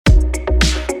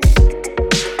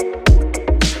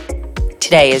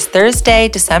Today is Thursday,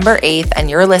 December 8th, and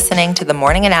you're listening to the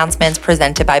Morning Announcements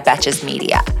presented by Betches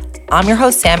Media. I'm your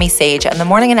host, Sammy Sage, and the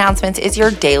Morning Announcements is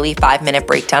your daily 5-minute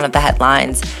breakdown of the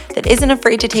headlines that isn't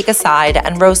afraid to take a side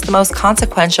and roast the most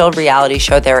consequential reality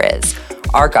show there is,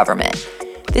 our government.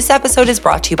 This episode is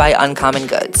brought to you by Uncommon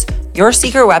Goods, your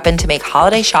secret weapon to make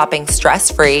holiday shopping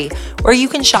stress-free, where you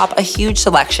can shop a huge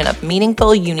selection of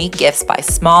meaningful, unique gifts by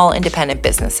small, independent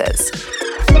businesses.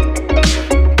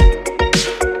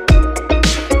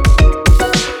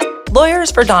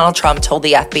 Lawyers for Donald Trump told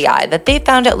the FBI that they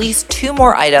found at least 2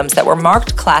 more items that were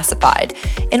marked classified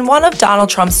in one of Donald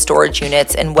Trump's storage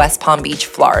units in West Palm Beach,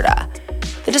 Florida.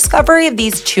 The discovery of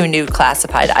these 2 new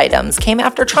classified items came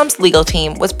after Trump's legal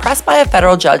team was pressed by a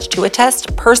federal judge to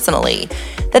attest personally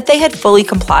that they had fully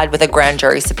complied with a grand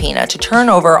jury subpoena to turn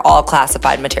over all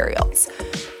classified materials.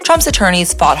 Trump's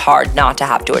attorneys fought hard not to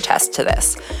have to attest to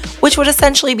this, which would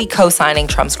essentially be co-signing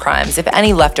Trump's crimes if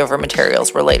any leftover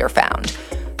materials were later found.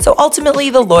 So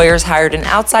ultimately, the lawyers hired an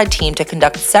outside team to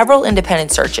conduct several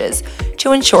independent searches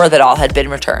to ensure that all had been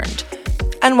returned.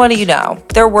 And what do you know?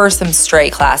 There were some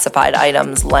stray classified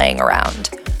items laying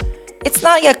around. It's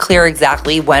not yet clear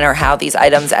exactly when or how these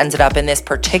items ended up in this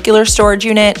particular storage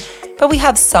unit, but we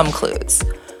have some clues.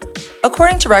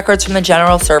 According to records from the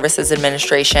General Services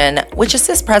Administration, which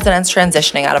assists presidents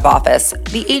transitioning out of office,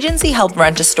 the agency helped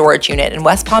rent a storage unit in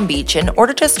West Palm Beach in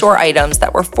order to store items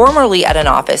that were formerly at an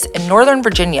office in Northern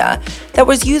Virginia that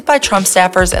was used by Trump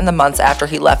staffers in the months after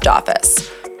he left office.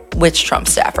 Which Trump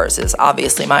staffers is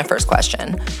obviously my first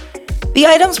question. The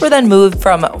items were then moved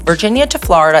from Virginia to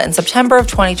Florida in September of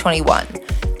 2021.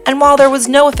 And while there was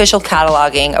no official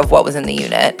cataloging of what was in the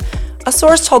unit, a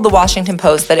source told the Washington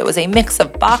Post that it was a mix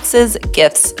of boxes,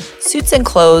 gifts, suits and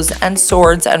clothes, and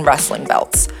swords and wrestling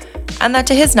belts, and that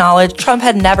to his knowledge, Trump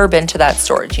had never been to that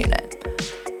storage unit.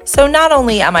 So not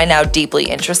only am I now deeply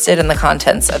interested in the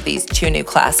contents of these 2 new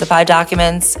classified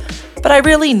documents, but I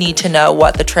really need to know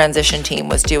what the transition team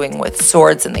was doing with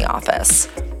swords in the office.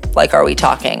 Like, are we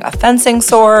talking a fencing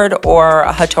sword or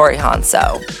a Hattori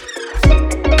Hanzo?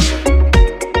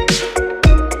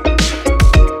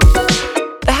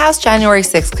 The House January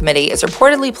 6th committee is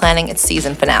reportedly planning its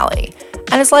season finale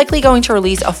and is likely going to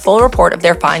release a full report of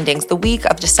their findings the week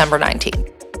of December 19th.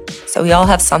 So we all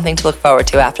have something to look forward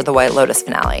to after the White Lotus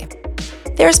finale.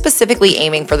 They're specifically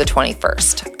aiming for the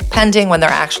 21st, pending when they're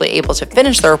actually able to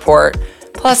finish the report,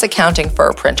 plus accounting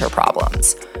for printer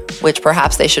problems, which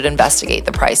perhaps they should investigate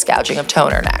the price gouging of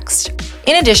toner next.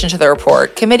 In addition to the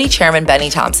report, Committee Chairman Benny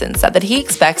Thompson said that he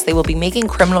expects they will be making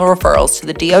criminal referrals to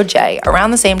the DOJ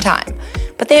around the same time,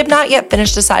 but they have not yet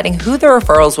finished deciding who the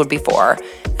referrals would be for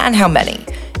and how many,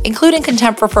 including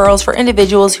contempt referrals for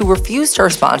individuals who refused to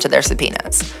respond to their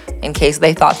subpoenas, in case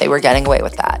they thought they were getting away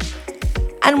with that.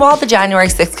 And while the January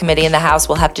 6th committee in the House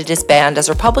will have to disband as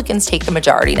Republicans take the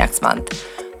majority next month,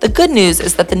 the good news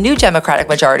is that the new Democratic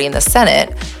majority in the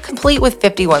Senate, complete with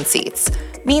 51 seats,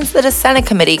 means that a Senate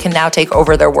committee can now take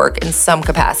over their work in some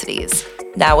capacities,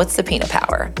 now with subpoena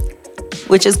power.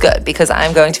 Which is good, because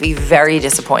I'm going to be very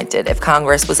disappointed if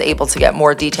Congress was able to get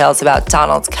more details about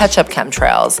Donald's ketchup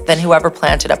chemtrails than whoever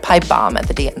planted a pipe bomb at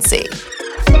the DNC.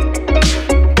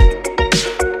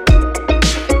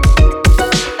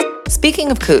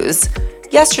 Speaking of coups,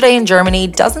 yesterday in Germany,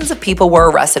 dozens of people were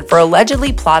arrested for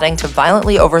allegedly plotting to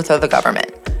violently overthrow the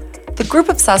government. The group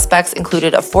of suspects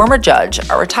included a former judge,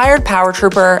 a retired power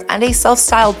trooper, and a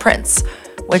self-styled prince,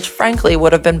 which frankly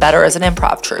would have been better as an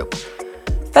improv troupe.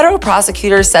 Federal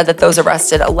prosecutors said that those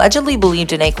arrested allegedly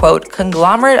believed in a, quote,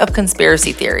 conglomerate of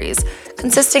conspiracy theories,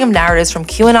 consisting of narratives from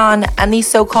QAnon and the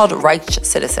so-called Reich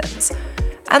citizens.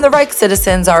 And the Reich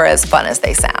citizens are as fun as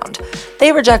they sound.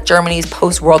 They reject Germany's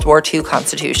post-World War II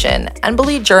constitution and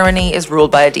believe Germany is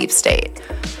ruled by a deep state.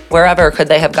 Wherever could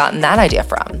they have gotten that idea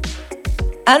from?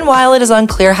 And while it is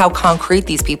unclear how concrete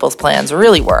these people's plans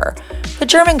really were, the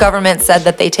German government said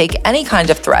that they take any kind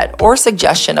of threat or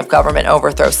suggestion of government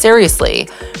overthrow seriously,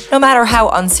 no matter how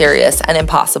unserious and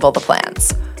impossible the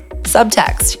plans.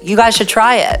 Subtext, you guys should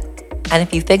try it. And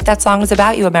if you think that song was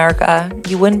about you, America,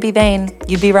 you wouldn't be vain,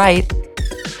 you'd be right.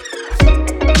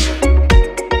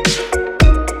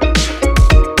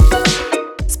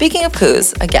 Speaking of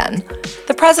coups, again,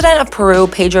 the president of Peru,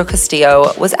 Pedro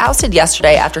Castillo, was ousted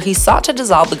yesterday after he sought to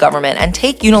dissolve the government and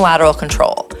take unilateral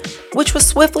control, which was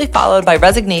swiftly followed by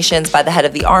resignations by the head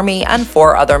of the army and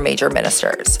 4 other major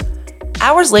ministers.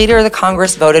 Hours later, the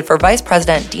Congress voted for Vice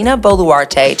President Dina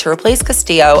Boluarte to replace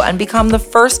Castillo and become the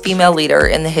first female leader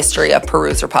in the history of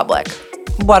Peru's republic.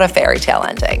 What a fairy tale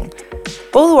ending.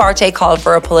 Boluarte called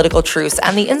for a political truce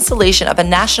and the installation of a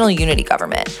national unity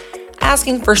government,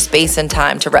 asking for space and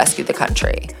time to rescue the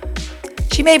country.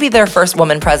 She She may be their first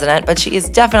woman president, but she is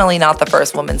definitely not the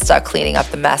first woman stuck cleaning up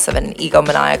the mess of an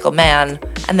egomaniacal man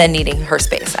and then needing her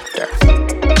space after.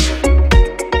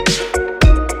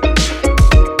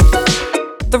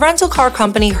 The rental car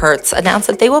company Hertz announced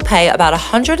that they will pay about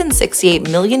 $168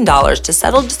 million to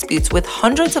settle disputes with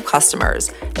hundreds of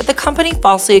customers that the company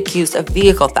falsely accused of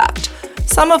vehicle theft,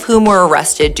 some of whom were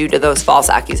arrested due to those false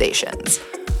accusations.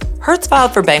 Hertz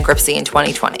filed for bankruptcy in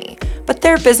 2020, but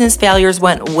their business failures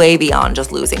went way beyond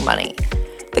just losing money.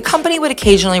 The company would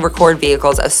occasionally record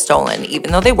vehicles as stolen,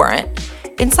 even though they weren't.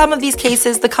 In some of these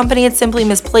cases, the company had simply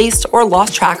misplaced or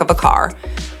lost track of a car,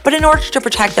 but in order to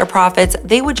protect their profits,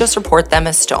 they would just report them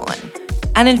as stolen.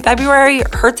 And in February,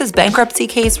 Hertz's bankruptcy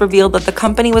case revealed that the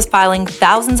company was filing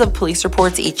thousands of police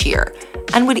reports each year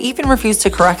and would even refuse to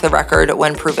correct the record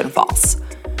when proven false.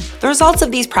 The results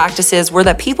of these practices were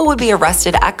that people would be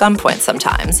arrested at gunpoint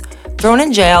sometimes, thrown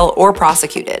in jail, or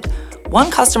prosecuted.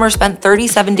 One customer spent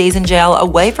 37 days in jail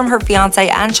away from her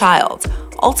fiancé and child,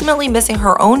 ultimately missing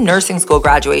her own nursing school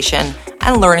graduation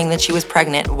and learning that she was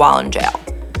pregnant while in jail.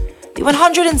 The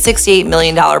 $168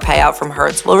 million payout from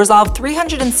Hertz will resolve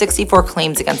 364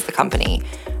 claims against the company,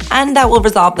 and that will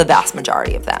resolve the vast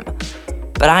majority of them.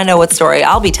 But I know what story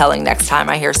I'll be telling next time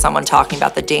I hear someone talking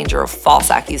about the danger of false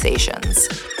accusations.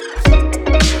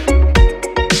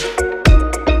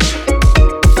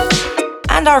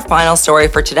 And our final story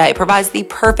for today provides the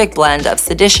perfect blend of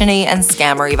sedition-y and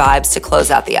scammery vibes to close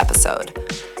out the episode.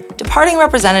 Departing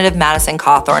Representative Madison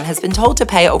Cawthorn has been told to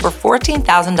pay over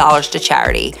 $14,000 to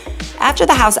charity after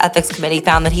the House Ethics Committee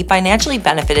found that he financially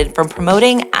benefited from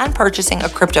promoting and purchasing a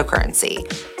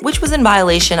cryptocurrency, which was in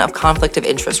violation of conflict of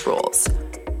interest rules.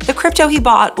 The crypto he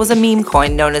bought was a meme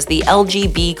coin known as the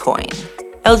LGB coin,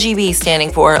 LGB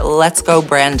standing for Let's Go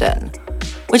Brandon,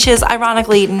 which is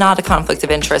ironically not a conflict of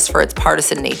interest for its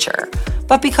partisan nature,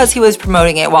 but because he was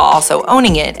promoting it while also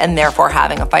owning it and therefore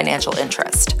having a financial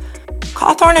interest.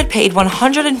 Cawthorn had paid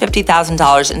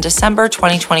 $150,000 in December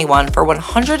 2021 for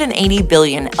 180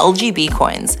 billion LGB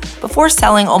coins before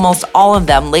selling almost all of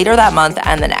them later that month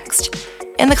and the next.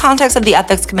 In the context of the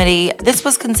Ethics Committee, this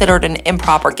was considered an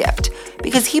improper gift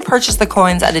because he purchased the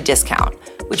coins at a discount,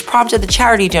 which prompted the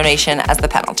charity donation as the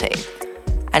penalty.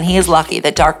 And he is lucky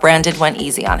that Dark Brandon went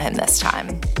easy on him this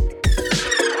time.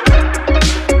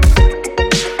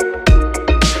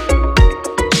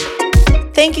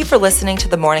 Thank you for listening to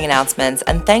the morning announcements,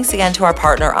 and thanks again to our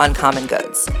partner Uncommon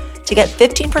Goods. To get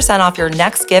 15% off your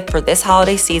next gift for this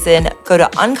holiday season, go to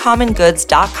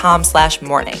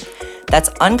uncommongoods.com/morning. That's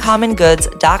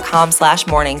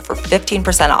uncommongoods.com/morning for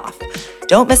 15% off.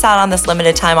 Don't miss out on this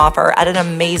limited time offer at an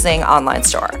amazing online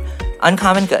store,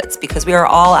 Uncommon Goods, because we are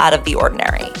all out of the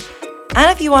ordinary.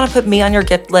 And if you want to put me on your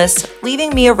gift list,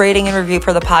 leaving me a rating and review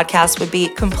for the podcast would be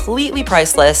completely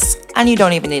priceless, and you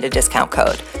don't even need a discount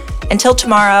code. Until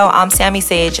tomorrow, I'm Sammy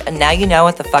Sage, and now you know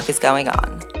what the fuck is going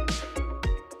on.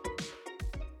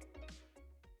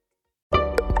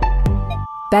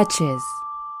 Betches.